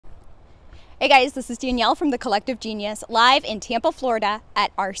Hey guys, this is Danielle from The Collective Genius, live in Tampa, Florida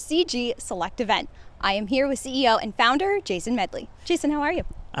at our CG Select event. I am here with CEO and founder, Jason Medley. Jason, how are you?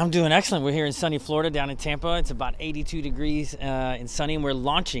 I'm doing excellent. We're here in sunny Florida, down in Tampa. It's about 82 degrees and sunny, and we're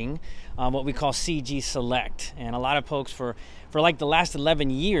launching what we call CG Select. And a lot of folks, for like the last 11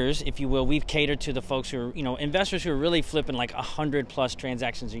 years, if you will, we've catered to the folks who are, investors who are really flipping like 100 plus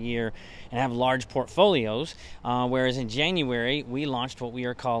transactions a year and have large portfolios. Whereas in January, we launched what we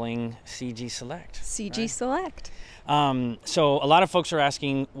are calling CG Select. CG right? Select. So a lot of folks are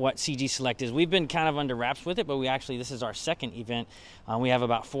asking what CG Select is. We've been kind of under wraps with it, but this is our second event. We have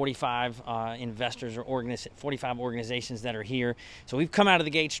about 45 investors or 45 organizations that are here. So we've come out of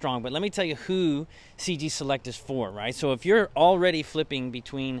the gate strong, but let me tell you who CG Select is for, right? So if you're already flipping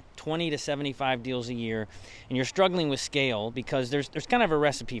between 20 to 75 deals a year and you're struggling with scale, because there's kind of a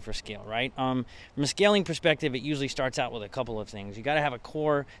recipe for scale, right? From a scaling perspective, it usually starts out with a couple of things. You got to have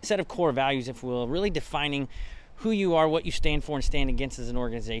a set of core values, if you will, really defining who you are, what you stand for and stand against as an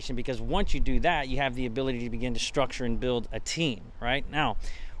organization, because once you do that, you have the ability to begin to structure and build a team, right? Now,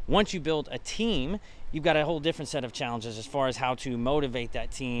 once you build a team, you've got a whole different set of challenges as far as how to motivate that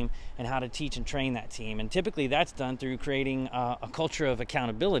team and how to teach and train that team. And typically that's done through creating a culture of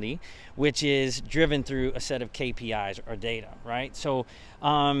accountability, which is driven through a set of KPIs or data, right? So,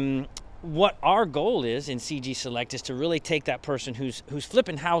 what our goal is in CG Select is to really take that person who's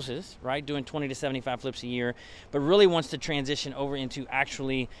flipping houses, right, doing 20 to 75 flips a year, but really wants to transition over into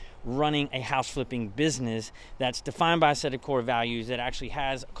actually running a house flipping business that's defined by a set of core values, that actually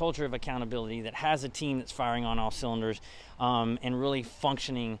has a culture of accountability, that has a team that's firing on all cylinders, and really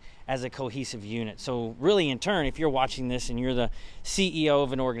functioning as a cohesive unit. So really, in turn, if you're watching this and you're the CEO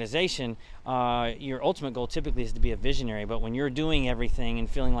of an organization, your ultimate goal typically is to be a visionary. But when you're doing everything and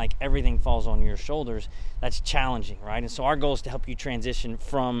feeling like everything falls on your shoulders, that's challenging, right? And so our goal is to help you transition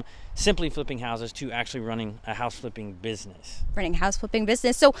from simply flipping houses to actually running a house flipping business. Running a house flipping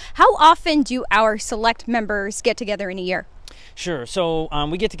business. So how often do our Select members get together in a year? Sure. So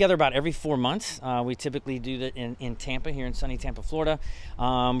we get together about every 4 months. We typically do that in Tampa, here in sunny Tampa, Florida.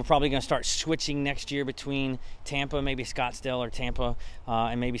 We're probably going to start switching next year between Tampa, maybe Scottsdale or Tampa,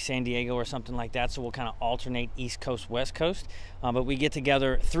 and maybe San Diego or something like that. So we'll kind of alternate East Coast, West Coast. But we get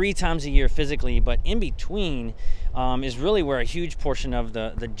together 3 times a year physically, but in between is really where a huge portion of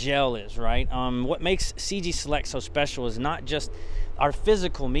the gel is, right? What makes CG Select so special is not just our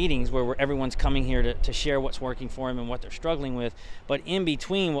physical meetings where everyone's coming here to share what's working for them and what they're struggling with, but in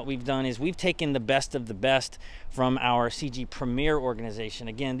between, what we've done is we've taken the best of the best from our CG Premier organization.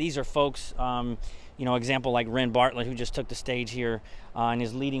 Again, these are folks, example like Ren Bartlett, who just took the stage here and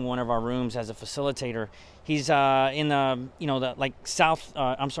is leading one of our rooms as a facilitator. He's in the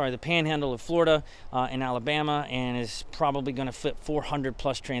panhandle of Florida in Alabama, and is probably going to flip 400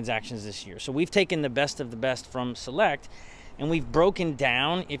 plus transactions this year. So we've taken the best of the best from Select, and we've broken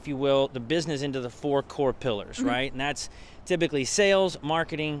down, if you will, the business into the 4 core pillars, right? And that's typically sales,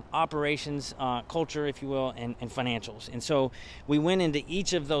 marketing, operations, culture, if you will, and financials. And so we went into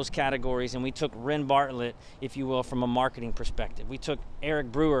each of those categories, and we took Ren Bartlett, if you will, from a marketing perspective. We took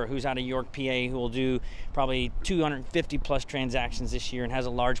Eric Brewer, who's out of York, PA, who will do probably 250 plus transactions this year and has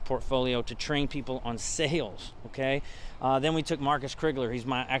a large portfolio to train people on sales, okay? Then we took Marcus Krigler, he's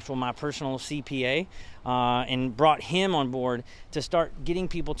my personal CPA, and brought him on board to start getting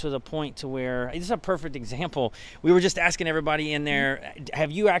people to the point to where, this is a perfect example. We were just asking everybody in there,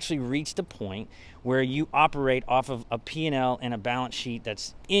 have you actually reached a point where you operate off of a P&L and a balance sheet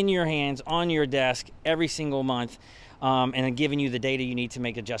that's in your hands, on your desk every single month, and then giving you the data you need to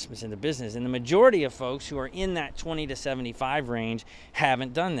make adjustments in the business? And the majority of folks who are in that 20 to 75 range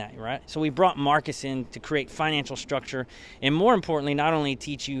haven't done that, right? So we brought Marcus in to create financial structure, and more importantly, not only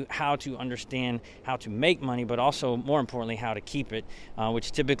teach you how to understand how to make money, but also, more importantly, how to keep it,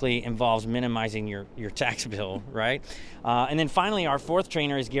 which typically involves minimizing your tax bill, right? And then finally, our 4th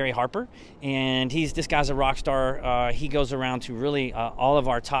trainer is Gary Harper, and this guy's a rock star. He goes around to really all of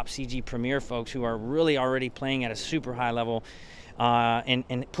our top CG Premier folks who are really already playing at a super high level,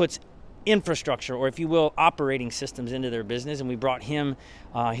 and puts infrastructure, or if you will, operating systems into their business. And we brought him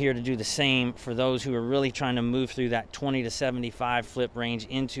here to do the same for those who are really trying to move through that 20 to 75 flip range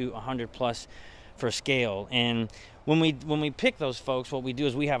into 100 plus for scale. And when we pick those folks, what we do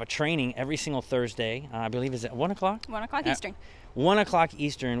is we have a training every single Thursday. I believe is at 1 o'clock. 1 o'clock Eastern. 1 o'clock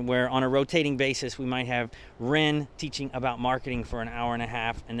Eastern, where on a rotating basis we might have Ren teaching about marketing for an hour and a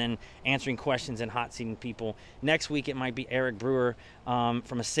half and then answering questions and hot seating people. Next week it might be Eric Brewer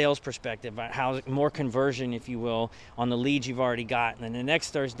from a sales perspective, how more conversion, if you will, on the leads you've already got. And then the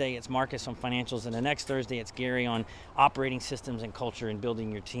next Thursday it's Marcus on financials, and the next Thursday it's Gary on operating systems and culture and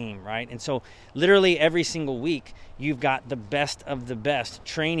building your team, right? And so literally every single week you've got the best of the best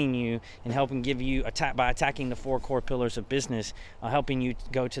training you and helping give you, by attacking the 4 core pillars of business, helping you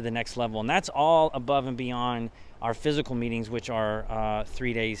go to the next level. And that's all above and beyond our physical meetings, which are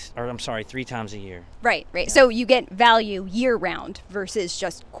 3 times a year. Right. Yeah. So you get value year round versus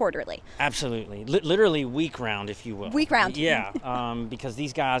just quarterly. Absolutely. Literally week round, if you will. Week round. Yeah. Because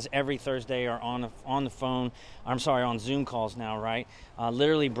these guys every Thursday are on the phone, on Zoom calls now, right?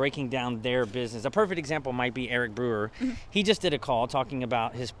 Literally breaking down their business. A perfect example might be Eric Brewer. Mm-hmm. He just did a call talking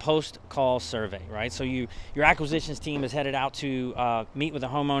about his post-call survey, right? So your acquisitions team is headed out to meet with a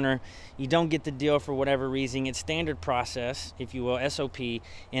homeowner. You don't get the deal for whatever reason. It's standard process, if you will, SOP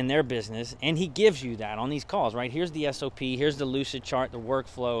in their business, and he gives you that on these calls, right? Here's the SOP, here's the lucid chart, the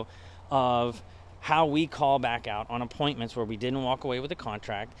workflow of how we call back out on appointments where we didn't walk away with a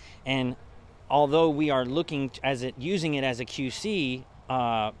contract. And although we are using it as a QC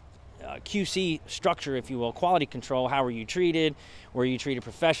structure, if you will, quality control, how were you treated? Were you treated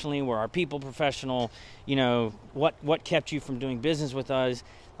professionally? Were our people professional? You know, what kept you from doing business with us?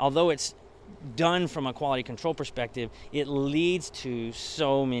 Although it's done from a quality control perspective, it leads to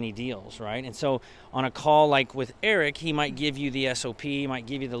so many deals, right? And so on a call like with Eric, he might give you the SOP, he might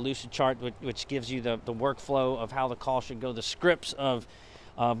give you the lucid chart, which gives you the workflow of how the call should go, the scripts of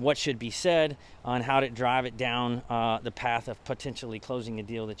what should be said, on how to drive it down the path of potentially closing a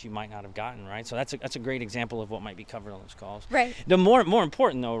deal that you might not have gotten, right? So that's a great example of what might be covered on those calls. Right. The more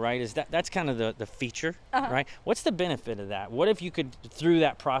important though, right, is that's kind of the feature, right? What's the benefit of that? What if you could, through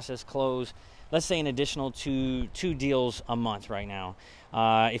that process, close, let's say, an additional two deals a month right now?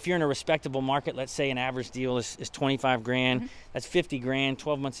 If you're in a respectable market, let's say an average deal is 25 grand, that's 50 grand,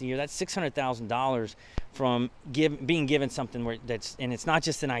 12 months a year, that's $600,000 from being given something and it's not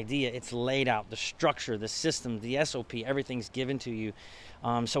just an idea, it's laid out, the structure, the system, the SOP, everything's given to you.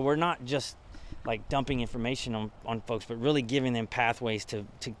 So we're not just like dumping information on folks, but really giving them pathways to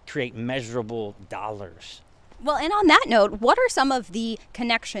create measurable dollars. Well, and on that note, what are some of the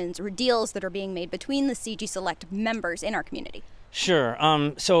connections or deals that are being made between the CG Select members in our community? Sure.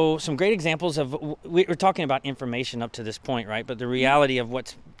 So some great examples of, we're talking about information up to this point, right? But the reality of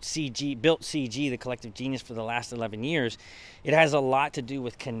what's built CG, the collective genius, for the last 11 years, it has a lot to do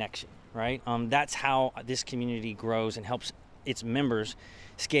with connection, right? That's how this community grows and helps its members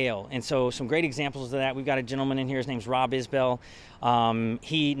scale. And so some great examples of that. We've got a gentleman in here, his name's Rob Isbell.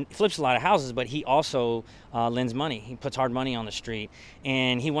 He flips a lot of houses, but he also lends money. He puts hard money on the street,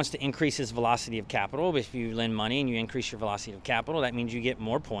 and he wants to increase his velocity of capital. If you lend money and you increase your velocity of capital, that means you get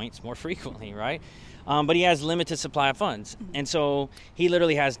more points more frequently, right? But he has limited supply of funds, and so he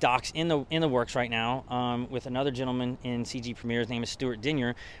literally has docs in the works right now with another gentleman in CG Premier. His name is Stuart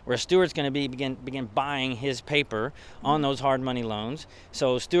Dinier, where Stuart's going to begin buying his paper on those hard money loans.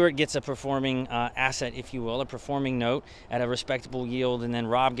 So Stuart gets a performing asset, if you will, a performing note at a respectable yield, and then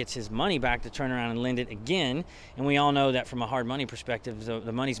Rob gets his money back to turn around and lend it again. And we all know that from a hard money perspective,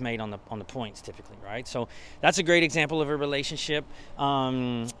 the money's made on the points typically, right? So that's a great example of a relationship.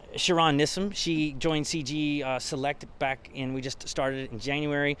 Sharon Nissim, she joined CG Select back in, we just started it in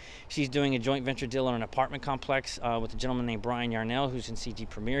January. She's doing a joint venture deal on an apartment complex with a gentleman named Brian Yarnell, who's in CG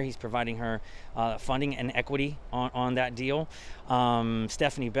Premier. He's providing her funding and equity on that deal.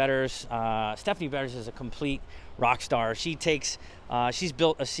 Stephanie Betters is a complete rock star. She's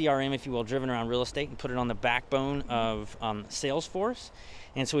built a CRM, if you will, driven around real estate and put it on the backbone of Salesforce.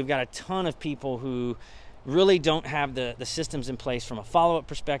 And so we've got a ton of people who really don't have the systems in place from a follow-up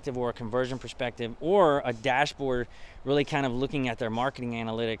perspective or a conversion perspective or a dashboard really kind of looking at their marketing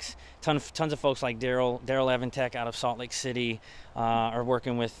analytics. Tons of folks like Daryl Evantech out of Salt Lake City are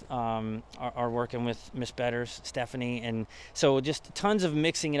working with Miss Betters, Stephanie, and so just tons of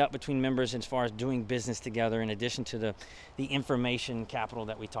mixing it up between members as far as doing business together, in addition to the information capital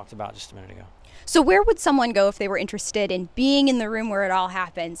that we talked about just a minute ago. So where would someone go if they were interested in being in the room where it all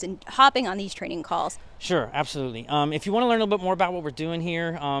happens and hopping on these training calls? Sure, absolutely. If you want to learn a little bit more about what we're doing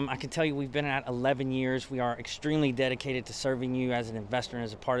here, I can tell you we've been at 11 years. We are extremely dedicated to serving you as an investor and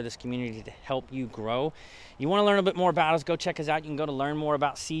as a part of this community to help you grow. You want to learn a bit more about us, go check us out. You can go to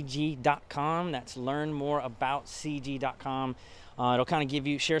learnmoreaboutcg.com. That's learnmoreaboutcg.com. It'll kind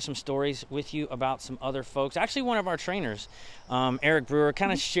of share some stories with you about some other folks. Actually, one of our trainers, Eric Brewer,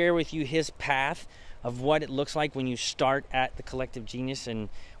 kind of share with you his path of what it looks like when you start at the Collective Genius and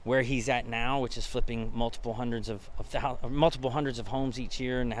where he's at now, which is flipping multiple hundreds of homes each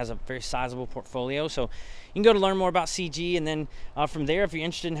year and has a very sizable portfolio. So you can go to learn more about CG, and then from there, if you're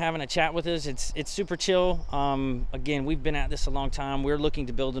interested in having a chat with us, it's super chill. Again, we've been at this a long time. We're looking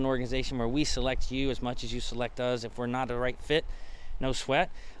to build an organization where we select you as much as you select us. If we're not the right fit, no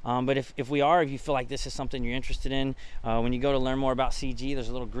sweat. But if we are, if you feel like this is something you're interested in, when you go to learn more about CG, there's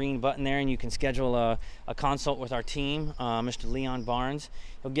a little green button there, and you can schedule a consult with our team, Mr. Leon Barnes.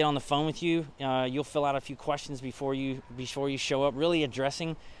 He'll get on the phone with you. You'll fill out a few questions before you show up, really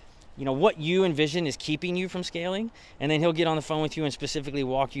addressing what you envision is keeping you from scaling, and then he'll get on the phone with you and specifically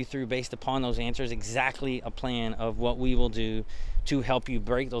walk you through, based upon those answers, exactly a plan of what we will do to help you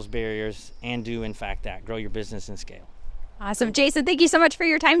break those barriers and do, in fact, that grow your business and scale. Awesome. Jason, thank you so much for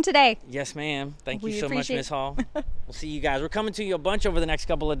your time today. Yes, ma'am. Thank you so much, Ms. Hall. We'll see you guys. We're coming to you a bunch over the next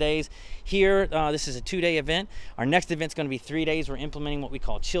couple of days here. This is a 2-day event. Our next event's going to be 3 days. We're implementing what we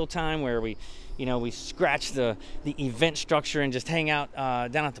call chill time, where we scratch the event structure and just hang out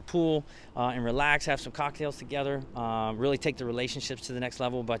down at the pool and relax, have some cocktails together, really take the relationships to the next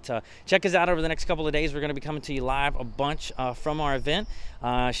level. But check us out over the next couple of days. We're going to be coming to you live a bunch from our event,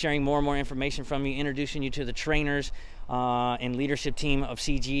 sharing more and more information from you, introducing you to the trainers and leadership team of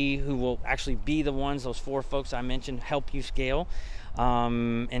CG, who will actually be the ones, those 4 folks I mentioned, help you scale,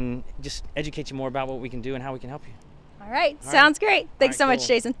 and just educate you more about what we can do and how we can help you. All right. Sounds great. Thanks so much,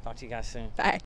 Jason. Talk to you guys soon. Bye.